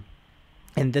bottom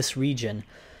in this region.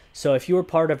 So if you were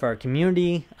part of our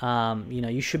community,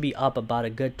 you should be up about a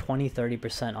good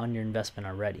 20-30% on your investment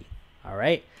already. All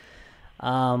right.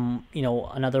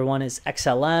 Another one is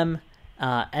XLM.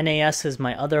 NAS is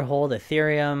my other hold,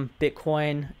 Ethereum,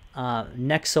 Bitcoin.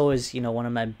 Nexo is, one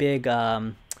of my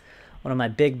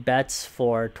big bets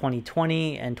for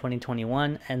 2020 and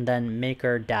 2021, and then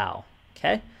MakerDAO.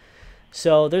 Okay,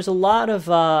 so there's a lot of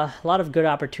good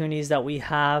opportunities that we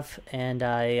have, and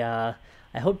I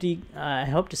hope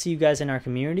to see you guys in our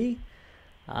community.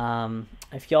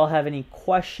 If y'all have any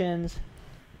questions.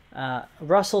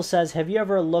 Russell says, have you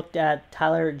ever looked at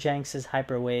Tyler Jenks's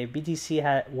hyperwave?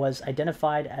 BTC was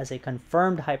identified as a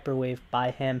confirmed hyperwave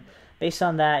by him. Based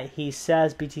on that, he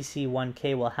says BTC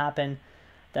 1K will happen.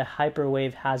 The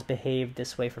hyperwave has behaved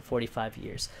this way for 45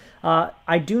 years.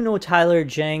 I do know Tyler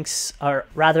Jenks, or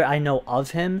rather I know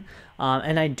of him,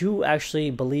 and I do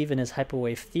actually believe in his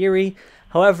hyperwave theory.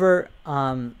 However,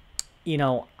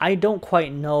 I don't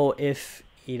quite know if,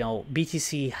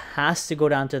 BTC has to go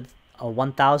down to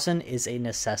 1,000 is a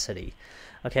necessity.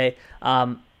 Okay.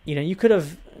 You could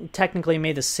have technically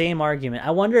made the same argument.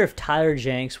 I wonder if Tyler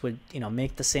Jenks would,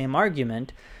 make the same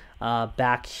argument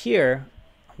back here.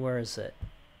 Where is it?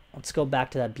 Let's go back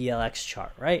to that BLX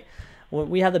chart, right?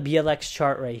 We have the BLX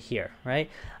chart right here, right?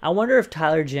 I wonder if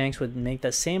Tyler Jenks would make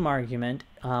the same argument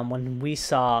when we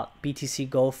saw BTC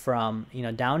go from,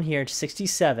 down here to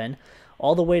 67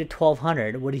 all the way to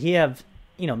 1,200. Would he have,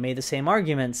 made the same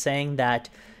argument saying that,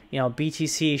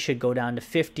 BTC should go down to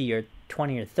 50 or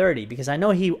 20 or 30? Because I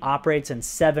know he operates in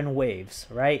 7 waves,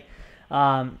 right?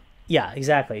 Yeah,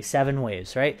 exactly, 7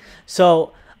 waves, right?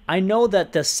 So I know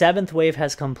that the 7th wave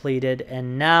has completed,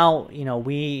 and now,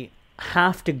 we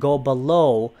have to go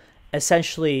below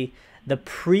essentially the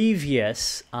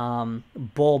previous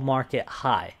bull market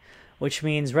high, which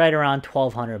means right around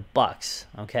 $1,200.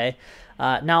 Okay,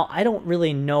 now I don't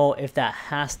really know if that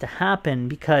has to happen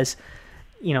because,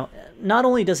 you know, not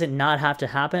only does it not have to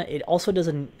happen, it also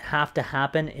doesn't have to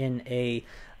happen in a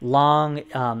long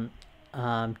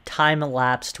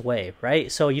time-elapsed way,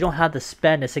 right? So you don't have to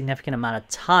spend a significant amount of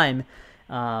time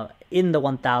in the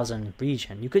 1,000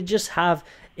 region. You could just have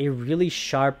a really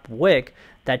sharp wick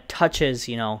that touches,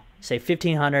 you know, say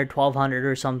 1,500, 1,200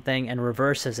 or something, and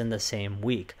reverses in the same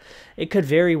week. It could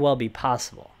very well be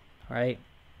possible, right?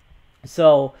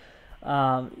 So,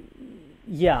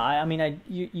 yeah, I mean,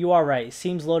 you are right. It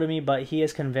seems low to me, but he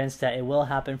is convinced that it will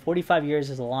happen. 45 years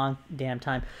is a long damn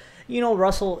time. You know,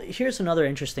 Russell, here's another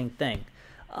interesting thing.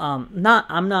 I'm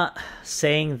not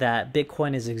saying that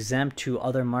Bitcoin is exempt to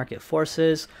other market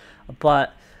forces,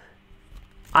 but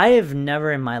I have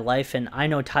never in my life, and I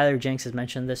know Tyler Jenks has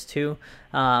mentioned this too,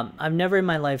 I've never in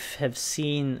my life have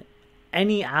seen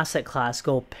any asset class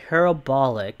go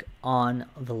parabolic on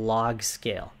the log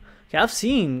scale. Okay, I've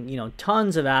seen, you know,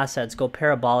 tons of assets go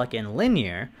parabolic in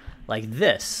linear like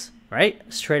this, right?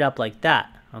 Straight up like that.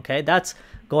 Okay, that's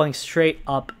going straight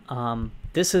up.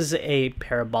 This is a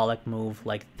parabolic move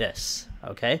like this.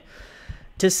 Okay,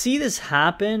 to see this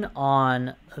happen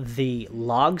on the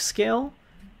log scale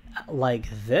like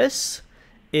this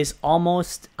is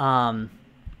almost you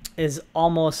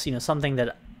know, something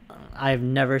that I've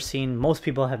never seen, most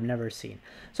people have never seen.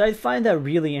 So I find that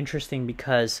really interesting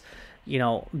because, you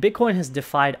know, Bitcoin has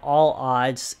defied all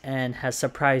odds and has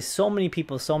surprised so many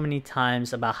people so many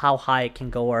times about how high it can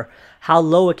go or how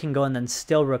low it can go and then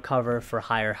still recover for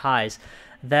higher highs,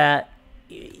 that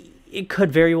it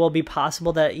could very well be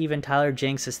possible that even Tyler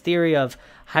Jenks' theory of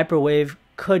hyperwave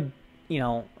could, you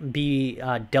know, be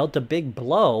dealt a big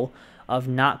blow of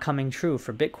not coming true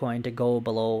for Bitcoin to go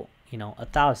below, you know,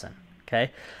 1,000.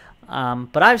 Okay.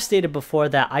 But I've stated before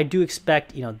that I do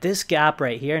expect, you know, this gap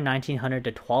right here, 1,900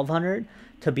 to 1,200,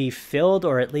 to be filled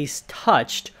or at least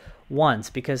touched once,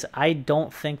 because I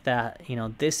don't think that, you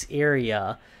know, this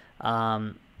area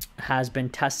has been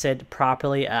tested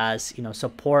properly as, you know,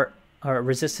 support or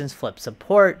resistance flip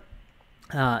support.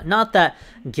 Not that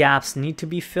gaps need to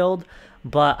be filled,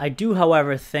 but I do,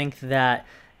 however, think that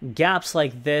gaps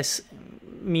like this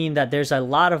mean that there's a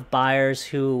lot of buyers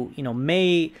who, you know,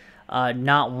 may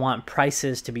not want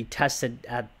prices to be tested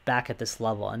back at this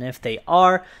level. And if they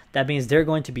are, that means they're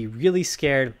going to be really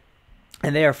scared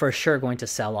and they are for sure going to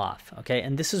sell off. Okay,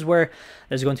 and this is where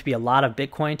there's going to be a lot of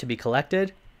Bitcoin to be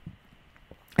collected.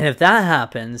 And if that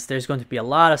happens, there's going to be a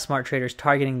lot of smart traders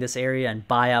targeting this area and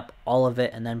buy up all of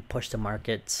it and then push the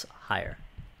markets higher.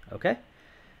 Okay.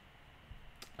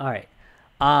 All right.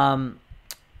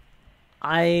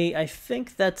 I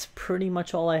think that's pretty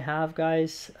much all I have,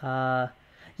 guys.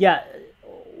 Yeah,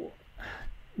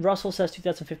 Russell says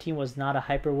 2015 was not a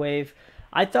hyperwave.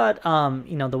 I thought,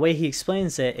 you know, the way he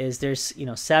explains it is there's, you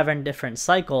know, 7 different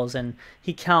cycles, and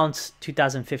he counts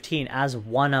 2015 as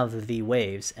one of the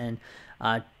waves, and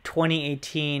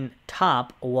 2018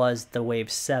 top was the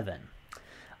wave 7.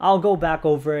 I'll go back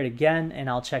over it again and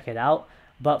I'll check it out.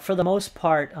 But for the most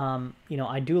part, you know,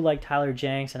 I do like Tyler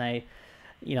Jenks, and I,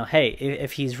 you know, hey,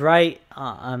 if he's right,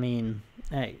 I mean,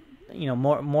 hey, you know,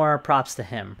 more props to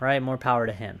him, right? More power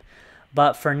to him.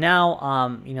 But for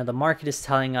now, you know, the market is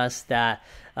telling us that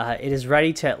it is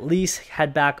ready to at least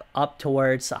head back up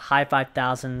towards high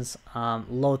 5,000s,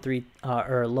 low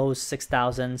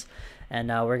 6,000s, and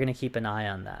we're gonna keep an eye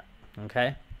on that.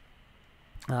 Okay.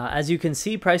 As you can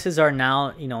see, prices are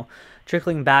now, you know,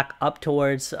 trickling back up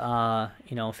towards, you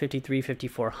know,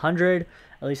 5,400,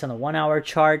 at least on the 1 hour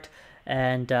chart.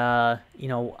 And, you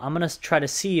know, I'm going to try to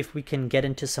see if we can get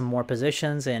into some more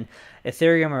positions in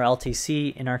Ethereum or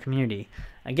LTC in our community.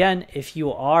 Again, if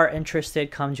you are interested,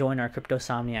 come join our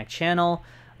CryptoSomniac channel,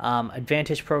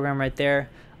 Advantage program right there.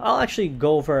 I'll actually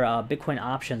go over Bitcoin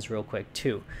options real quick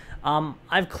too.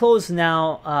 I've closed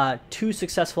now 2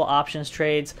 successful options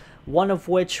trades, one of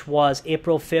which was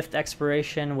April 5th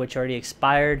expiration, which already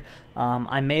expired.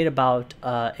 I made about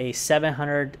a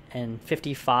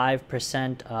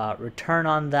 755% return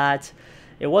on that.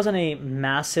 It wasn't a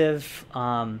massive.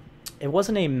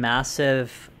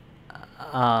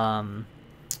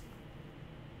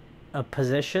 A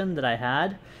position that I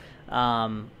had,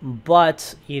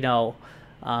 but you know,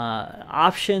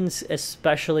 options,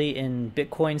 especially in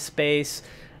Bitcoin space,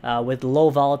 with low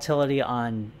volatility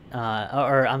on,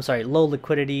 low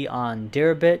liquidity on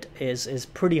Deribit is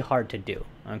pretty hard to do.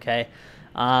 Okay,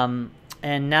 and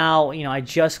now, you know, I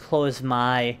just closed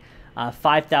my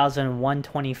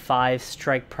 5,125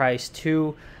 strike price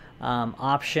 2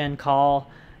 option call,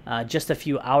 just a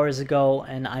few hours ago,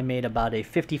 and I made about a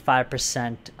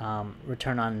 55%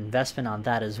 return on investment on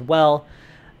that as well.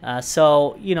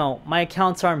 So, you know, my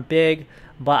accounts aren't big,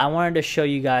 but I wanted to show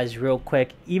you guys real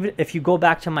quick. Even if you go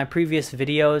back to my previous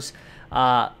videos,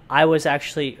 I was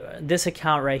actually, this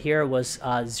account right here was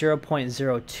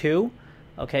 0.02.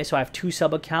 Okay, so I have 2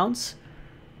 sub accounts,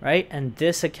 right? And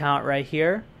this account right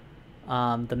here,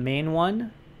 the main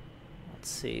one, let's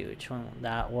see which one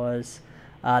that was.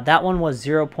 That one was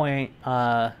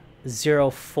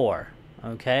 0.04.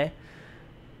 Okay.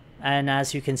 And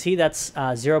as you can see, that's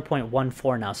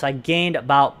 0.14 now. So I gained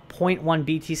about 0.1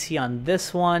 BTC on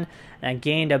this one, and I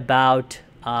gained about,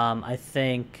 I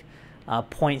think,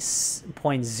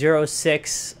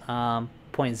 0.06,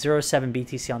 0.07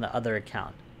 BTC on the other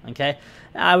account. Okay,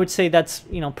 I would say that's,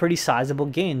 you know, pretty sizable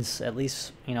gains, at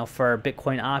least, you know, for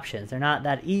Bitcoin options. They're not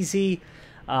that easy,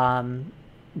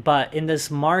 but in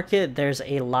this market, there's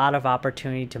a lot of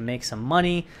opportunity to make some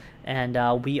money, and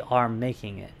we are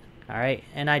making it. All right,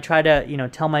 and I try to, you know,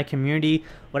 tell my community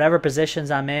whatever positions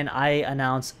I'm in, I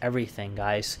announce everything,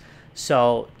 guys.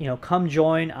 So, you know, come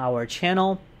join our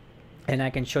channel, and I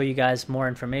can show you guys more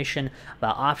information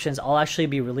about options. I'll actually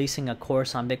be releasing a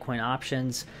course on Bitcoin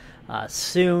options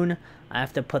soon. I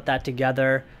have to put that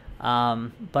together,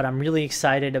 but I'm really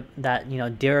excited that, you know,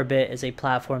 Deribit is a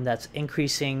platform that's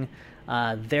increasing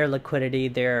their liquidity.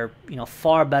 They're, you know,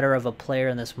 far better of a player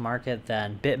in this market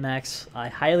than BitMEX. I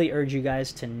highly urge you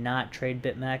guys to not trade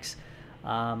BitMEX.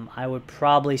 I would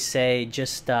probably say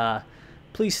just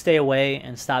please stay away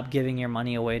and stop giving your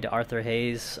money away to Arthur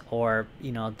Hayes or,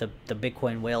 you know, the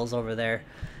Bitcoin whales over there,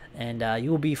 and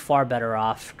you will be far better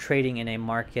off trading in a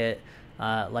market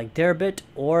like Deribit,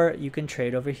 or you can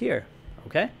trade over here.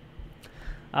 Okay.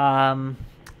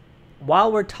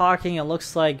 While we're talking, it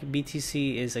looks like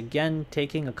BTC is again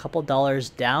taking a couple dollars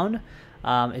down.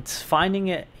 It's finding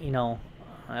it, you know,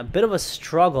 a bit of a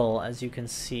struggle, as you can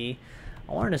see.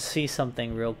 I wanted to see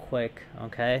something real quick,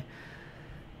 okay?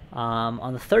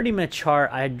 On the 30-minute chart,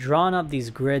 I had drawn up these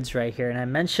grids right here, and I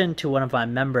mentioned to one of my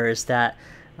members that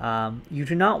you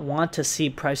do not want to see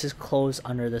prices close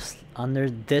under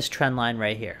this trend line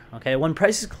right here, okay? When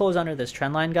prices close under this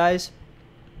trend line, guys,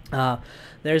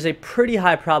 there's a pretty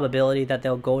high probability that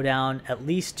they'll go down at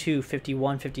least to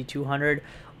 51, 5200,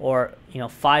 or, you know,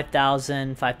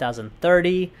 5000,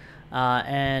 5030,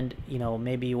 and, you know,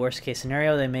 maybe worst case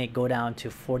scenario, they may go down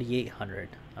to 4800.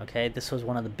 Okay, this was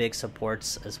one of the big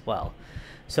supports as well.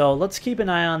 So let's keep an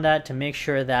eye on that to make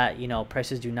sure that, you know,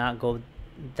 prices do not go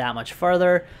that much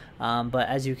further. But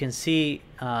as you can see,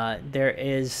 there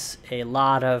is a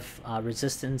lot of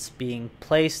resistance being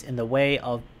placed in the way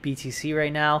of BTC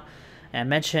right now. And I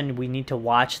mentioned we need to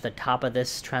watch the top of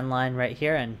this trend line right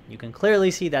here, and you can clearly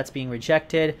see that's being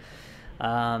rejected.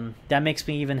 That makes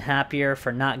me even happier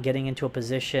for not getting into a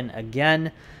position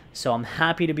again. So I'm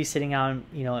happy to be sitting out,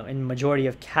 you know, in majority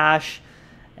of cash,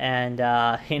 and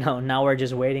you know, now we're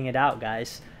just waiting it out,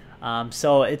 guys.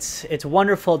 So it's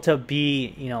wonderful to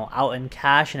be, you know, out in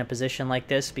cash in a position like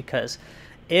this, because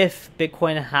if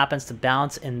Bitcoin happens to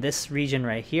bounce in this region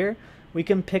right here, we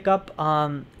can pick up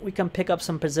some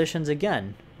positions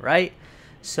again, right?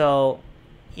 So,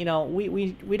 you know,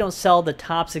 we don't sell the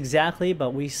tops exactly,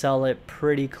 but we sell it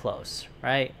pretty close,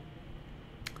 right?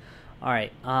 All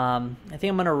right, I think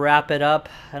I'm gonna wrap it up.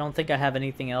 I don't think I have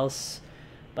anything else,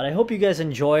 but I hope you guys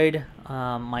enjoyed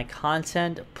my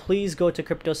content. Please go to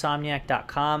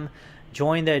cryptosomniac.com,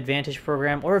 join the Advantage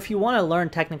program, or if you want to learn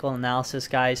technical analysis,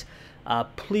 guys,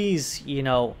 please, you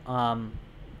know,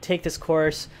 take this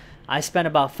course. I spent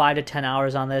about 5 to 10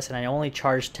 hours on this, and I only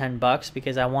charged $10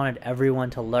 because I wanted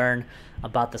everyone to learn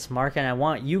about this market, and I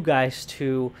want you guys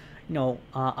to, you know,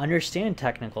 understand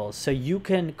technicals so you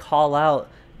can call out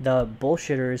the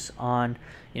bullshitters on,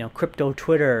 you know, crypto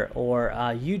Twitter or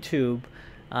YouTube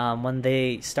when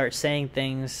they start saying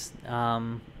things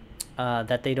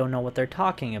that they don't know what they're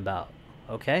talking about.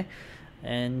 Okay,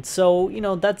 and so, you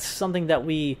know, that's something that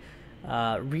we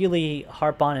really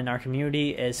harp on in our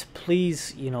community, is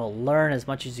please, you know, learn as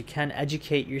much as you can,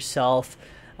 educate yourself,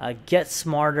 get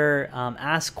smarter,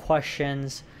 ask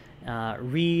questions,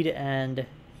 read, and,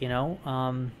 you know,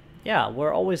 yeah,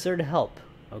 we're always there to help.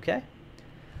 Okay,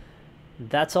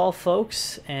 that's all,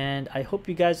 folks, and I hope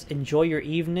you guys enjoy your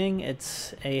evening.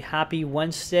 It's a happy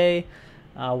Wednesday.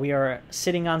 We are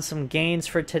sitting on some gains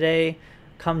for today.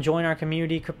 Come join our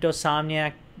community,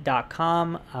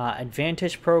 cryptosomniac.com,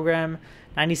 Advantage program,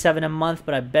 $97 a month,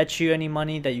 but I bet you any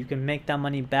money that you can make that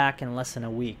money back in less than a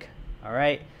week. All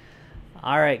right,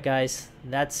 guys,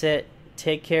 that's it.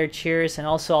 Take care, cheers, and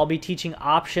also I'll be teaching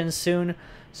options soon,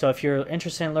 So if you're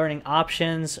interested in learning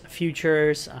options,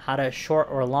 futures, how to short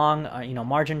or long,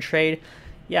 margin trade,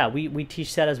 yeah, we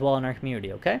teach that as well in our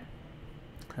community. Okay,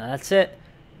 that's it.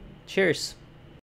 Cheers.